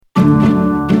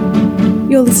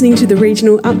You're listening to the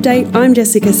Regional Update. I'm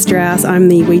Jessica Strauss. I'm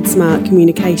the WeedSmart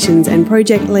Communications and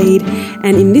Project Lead.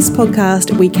 And in this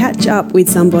podcast, we catch up with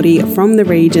somebody from the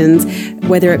regions,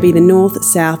 whether it be the North,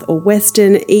 South or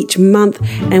Western, each month,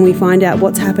 and we find out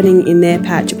what's happening in their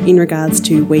patch in regards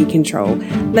to weed control.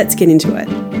 Let's get into it.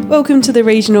 Welcome to the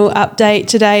Regional Update.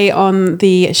 Today on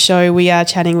the show, we are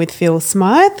chatting with Phil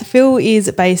Smythe. Phil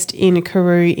is based in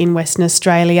Karoo in Western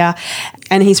Australia,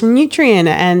 and he's from Nutrien,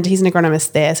 and he's an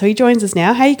agronomist there. So he joins us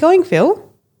now. How are you going, Phil?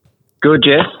 Good,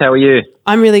 Jess. How are you?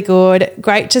 I'm really good.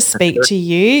 Great to speak to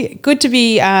you. Good to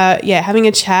be having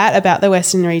a chat about the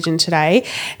Western region today.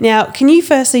 Now, can you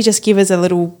firstly just give us a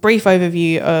little brief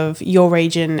overview of your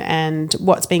region and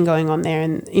what's been going on there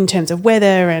in terms of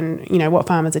weather and, you know, what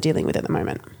farmers are dealing with at the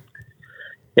moment?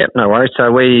 Yep, no worries. So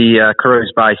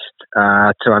Karoo's based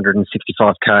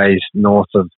 265 k's north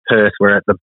of Perth. We're at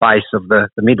the base of the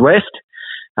Midwest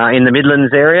in the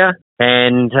Midlands area.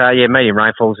 And, medium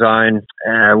rainfall zone.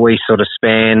 We sort of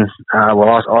span,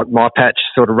 my patch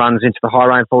sort of runs into the high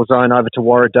rainfall zone over to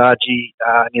Warradargie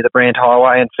near the Brand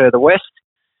Highway and further west,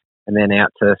 and then out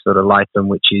to sort of Latham,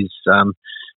 which is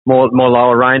more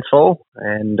lower rainfall.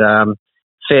 And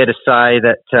fair to say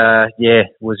that,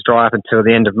 was dry up until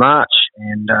the end of March,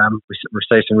 and we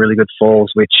received some really good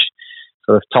falls, which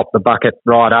sort of topped the bucket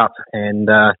right up and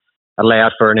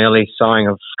allowed for an early sowing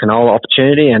of canola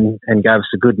opportunity and gave us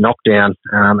a good knockdown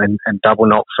and double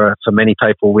knock for many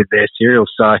people with their cereals.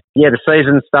 So, the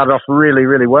season started off really,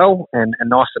 really well and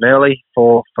nice and early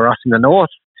for us in the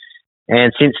north.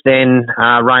 And since then,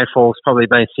 rainfall's probably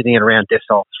been sitting at around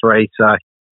decile 3. So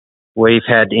we've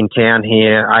had in town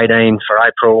here 18 for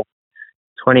April,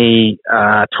 28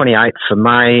 for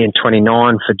May and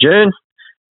 29 for June.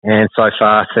 And so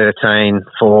far 13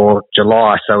 for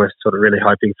July. So we're sort of really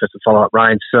hoping for some follow-up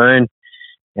rain soon,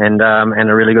 and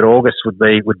a really good August would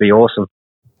be awesome.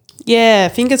 Yeah,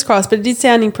 fingers crossed. But it is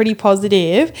sounding pretty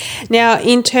positive. Now,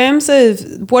 in terms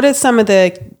of what are some of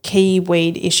the key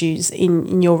weed issues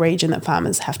in your region that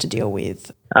farmers have to deal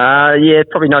with?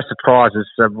 Probably no surprises.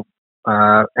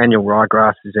 Annual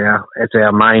ryegrass is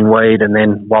our main weed, and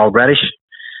then wild radish.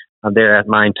 They're our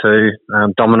main two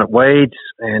dominant weeds,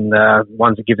 and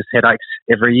ones that give us headaches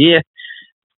every year.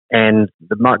 And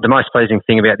the most pleasing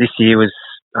thing about this year was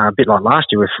a bit like last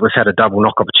year. We've had a double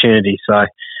knock opportunity. So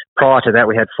prior to that,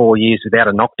 we had 4 years without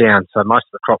a knockdown. So most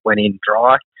of the crop went in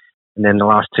dry, and then the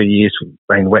last 2 years we've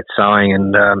been wet sowing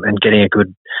and getting a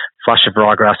good flush of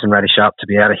ryegrass and radish up to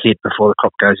be able to hit before the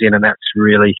crop goes in, and that's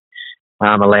really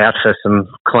allowed for some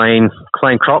clean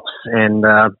crops and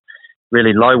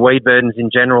really low weed burdens in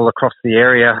general across the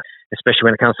area, especially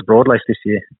when it comes to broadleaf this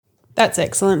year. That's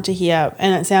excellent to hear,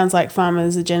 and it sounds like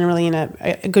farmers are generally in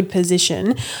a good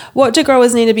position. What do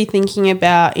growers need to be thinking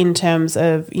about in terms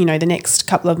of, the next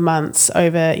couple of months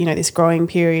over, this growing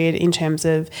period in terms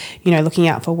of, looking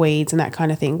out for weeds and that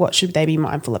kind of thing? What should they be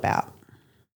mindful about?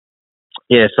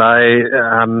 Yeah,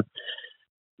 so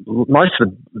most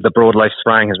of the broadleaf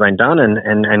spraying has been done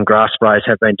and grass sprays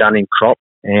have been done in crop,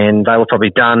 and they were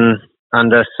probably done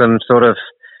under some sort of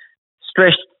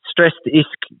stressed-ish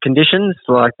conditions.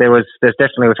 Like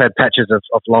we've had patches of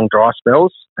long dry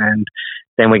spells, and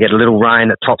then we get a little rain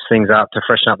that tops things up to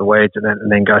freshen up the weeds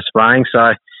and then go spraying.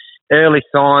 So early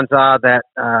signs are that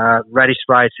radish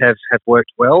sprays have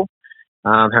worked well.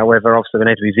 However, obviously we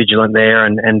need to be vigilant there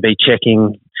and be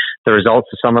checking the results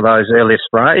of some of those earlier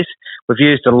sprays. We've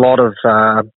used a lot of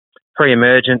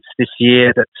pre-emergence this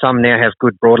year that some now have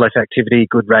good broadleaf activity,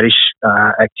 good radish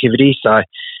activity. So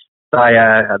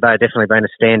they're definitely been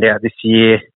a standout this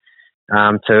year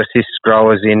to assist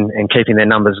growers in keeping their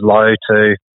numbers low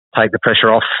to take the pressure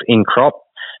off in crop.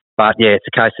 But it's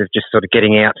a case of just sort of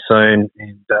getting out soon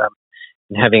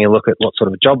and having a look at what sort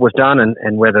of a job we've done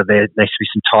and whether there needs to be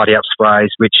some tidy up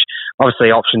sprays, which obviously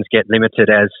options get limited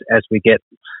as we get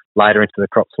later into the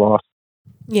crop's life.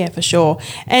 Yeah, for sure.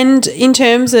 And in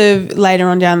terms of later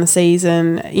on down the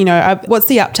season, what's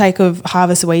the uptake of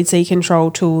harvest weed seed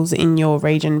control tools in your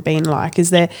region been like? Is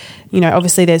there,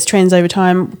 obviously there's trends over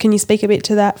time. Can you speak a bit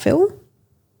to that, Phil?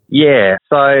 Yeah,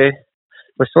 so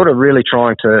we're sort of really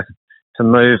trying to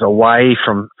move away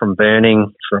from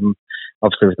burning.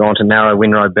 Obviously we've gone to narrow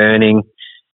windrow burning,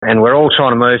 and we're all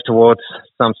trying to move towards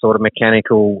some sort of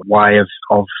mechanical way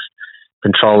of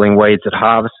controlling weeds at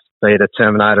harvest, be it a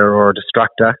terminator or a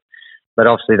destructor. But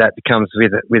obviously that becomes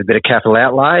with a bit of capital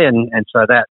outlay, and so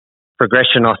that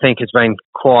progression I think has been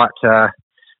quite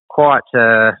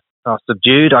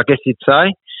subdued, I guess you'd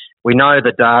say. We know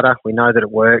the data, we know that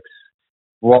it works.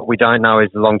 What we don't know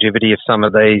is the longevity of some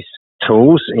of these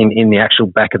tools in the actual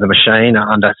back of the machine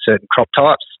under certain crop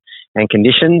types and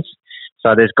conditions.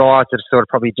 So there's guys that are sort of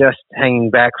probably just hanging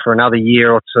back for another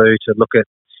year or two to look at,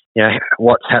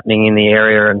 what's happening in the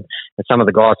area, and some of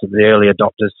the guys are the early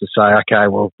adopters to say, okay,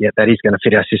 well, yeah, that is going to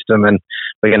fit our system and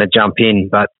we're going to jump in.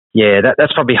 But yeah,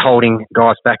 that's probably holding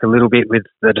guys back a little bit with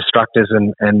the destructors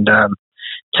and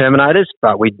terminators,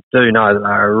 but we do know that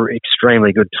they're an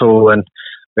extremely good tool, and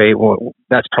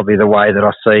that's probably the way that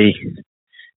I see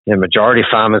the majority of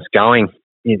farmers going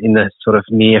in the sort of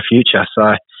near future.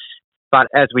 So, but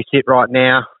as we sit right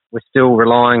now, we're still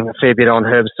relying a fair bit on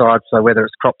herbicides. So whether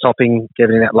it's crop topping,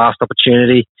 giving that last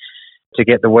opportunity to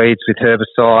get the weeds with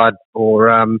herbicide, or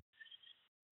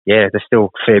there's still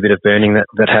a fair bit of burning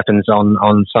that happens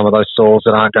on some of those soils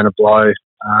that aren't going to blow,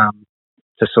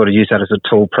 to sort of use that as a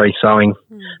tool pre-sowing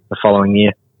the following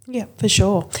year. Yeah, for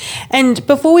sure. And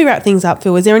before we wrap things up,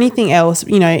 Phil, is there anything else,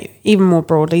 even more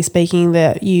broadly speaking,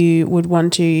 that you would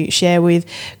want to share with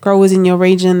growers in your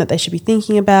region that they should be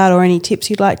thinking about, or any tips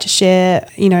you'd like to share,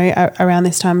 around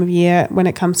this time of year when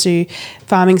it comes to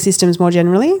farming systems more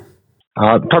generally?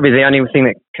 Probably the only thing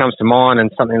that comes to mind,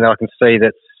 and something that I can see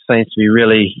that seems to be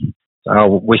really,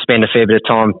 we spend a fair bit of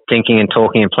time thinking and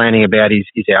talking and planning about is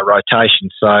our rotation.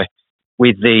 So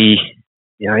with the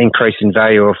increase in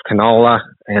value of canola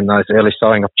and those early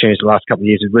sowing opportunities the last couple of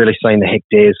years, we've really seen the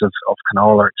hectares of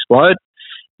canola explode.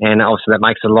 And obviously that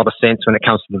makes a lot of sense when it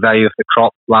comes to the value of the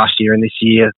crop last year and this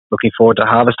year, looking forward to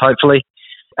harvest hopefully.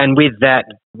 And with that,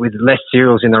 with less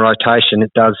cereals in the rotation,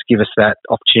 it does give us that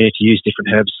opportunity to use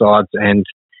different herbicides and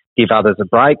give others a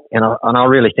break. And I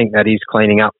really think that is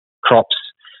cleaning up crops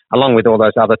along with all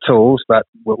those other tools, but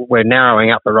we're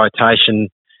narrowing up the rotation,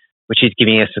 which is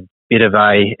giving us a bit of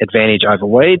a advantage over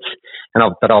weeds,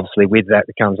 but obviously with that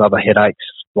becomes other headaches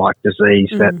like disease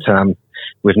that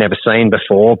we've never seen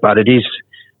before. But it is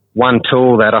one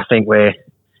tool that I think we're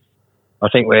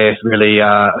really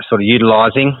sort of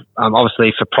utilising,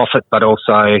 obviously for profit, but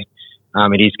also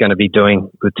it is going to be doing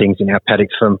good things in our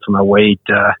paddocks from a weed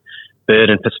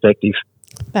burden perspective.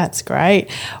 That's great.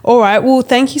 All right. Well,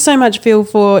 thank you so much, Phil,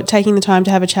 for taking the time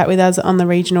to have a chat with us on the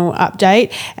regional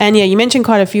update. And yeah, you mentioned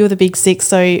quite a few of the big six.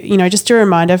 So, just a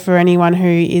reminder for anyone who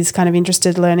is kind of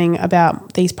interested in learning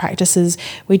about these practices,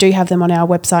 we do have them on our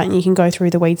website, and you can go through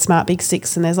the Weed Smart Big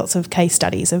Six, and there's lots of case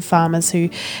studies of farmers who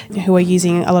are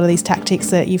using a lot of these tactics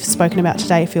that you've spoken about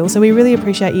today, Phil. So we really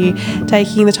appreciate you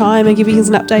taking the time and giving us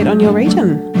an update on your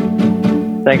region.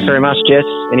 Thanks very much, Jess.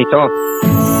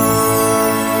 Anytime.